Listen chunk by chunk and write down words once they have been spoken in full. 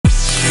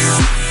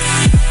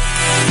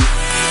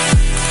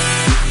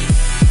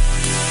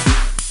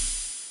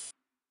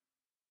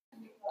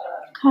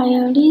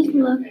Coyotes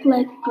look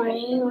like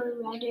gray or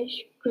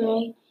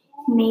reddish-gray,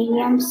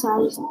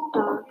 medium-sized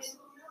dogs.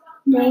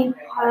 They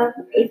have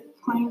a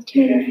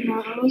pointed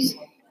nose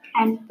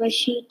and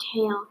bushy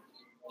tail.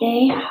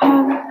 They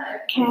have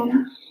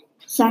keen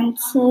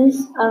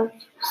senses of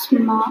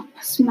smell,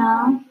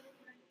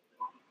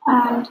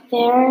 and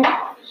their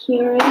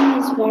hearing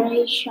is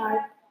very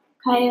sharp.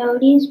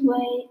 Coyotes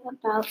weigh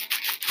about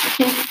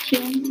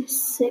 15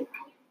 to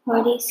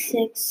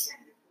 46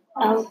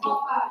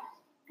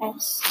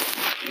 lbs.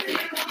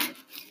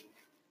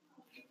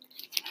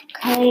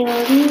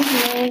 Coyotes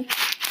live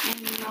in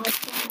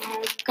North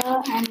America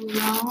and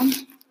roam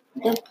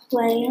the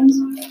plains,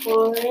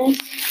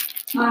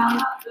 forests,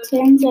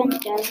 mountains, and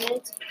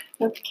deserts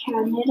of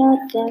Canada,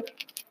 the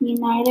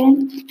United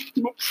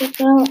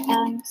Mexico,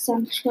 and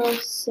Central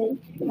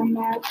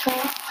America.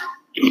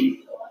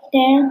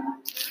 Their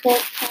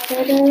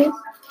predators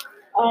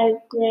are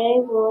gray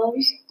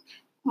wolves,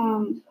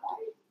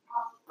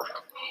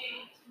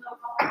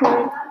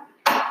 cor-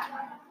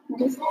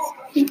 what is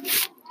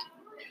this?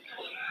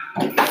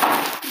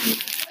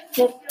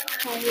 The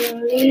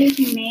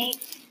coyotes mate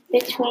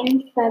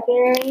between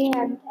February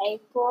and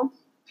April.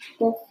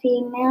 The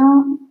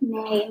female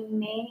may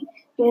mate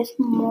with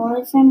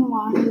more than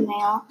one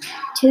male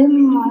 2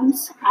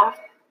 months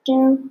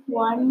after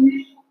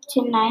 1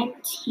 to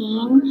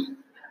 19.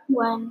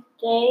 When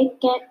they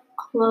get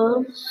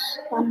close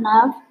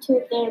enough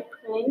to their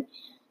prey,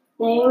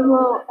 they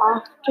will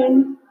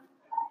often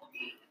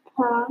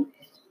pounce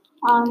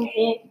on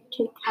it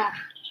to catch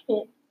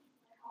it.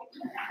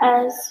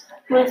 As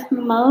with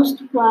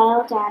most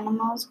wild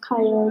animals,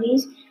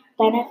 coyotes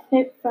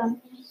benefit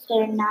from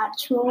their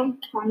natural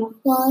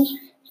camouflage.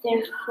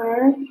 Their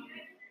fur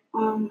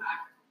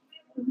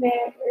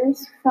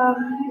varies from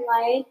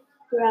light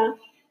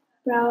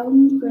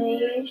brown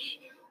grayish.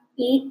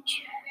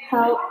 Each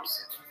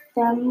helps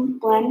them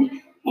blend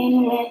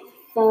in with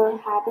the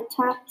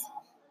habitat.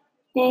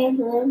 They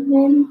live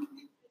in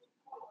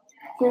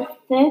the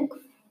thick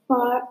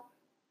fur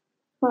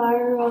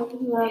of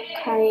the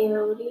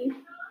coyote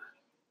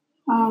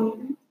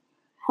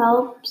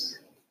helps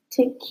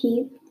to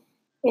keep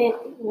it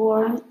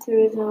warm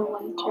through the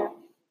winter.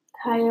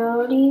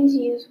 Coyotes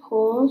use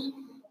holes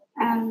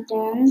and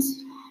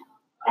dens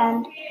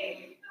and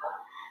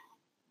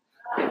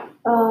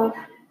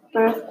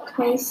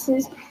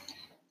birthplaces.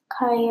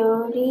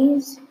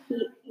 Coyotes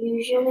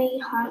usually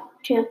hunt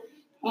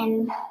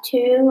in 2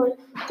 or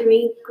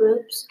 3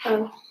 groups.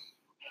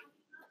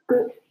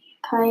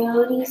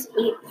 Coyotes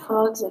eat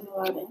frogs and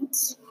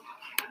rodents.